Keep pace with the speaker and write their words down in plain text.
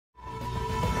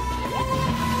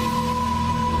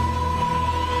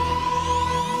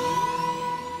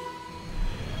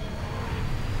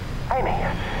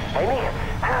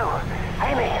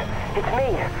it's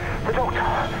me, the Doctor.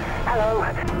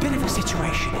 Hello. Bit of a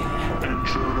situation here.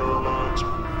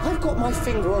 I've got my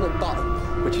finger on a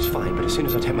button, which is fine, but as soon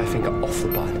as I take my finger off the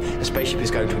button, the spaceship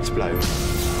is going to explode.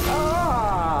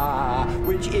 Ah,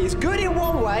 which is good in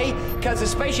one way, because the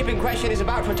spaceship in question is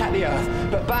about to attack the Earth,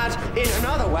 but bad in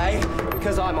another way,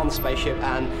 because I'm on the spaceship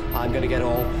and I'm going to get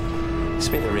all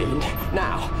smithereened.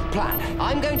 Now, plan.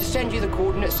 I'm going to send you the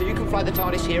coordinates so you can fly the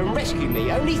TARDIS here and rescue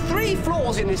me. Only 3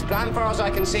 flaws in this plan, far as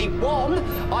I can see. 1,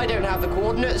 I don't have the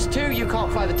coordinates. 2, you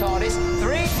can't fly the TARDIS.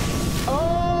 3,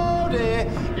 oh dear,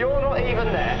 you're not even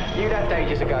there. You left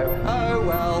ages ago. Oh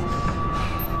well.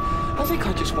 I think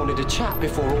I just wanted to chat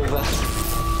before all the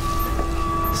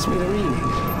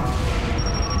smithereening.